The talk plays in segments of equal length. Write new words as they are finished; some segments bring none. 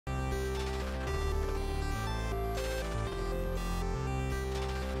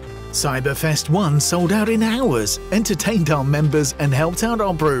CYBERFEST 1 sold out in hours, entertained our members and helped out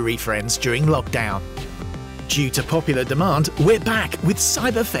our brewery friends during lockdown. Due to popular demand, we're back with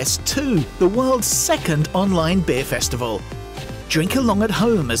CYBERFEST 2, the world's second online beer festival. Drink along at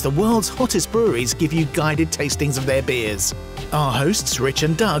home as the world's hottest breweries give you guided tastings of their beers. Our hosts, Rich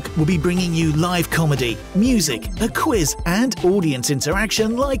and Doug, will be bringing you live comedy, music, a quiz and audience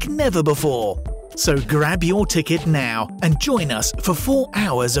interaction like never before. So grab your ticket now and join us for 4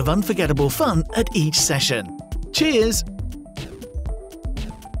 hours of unforgettable fun at each session. Cheers!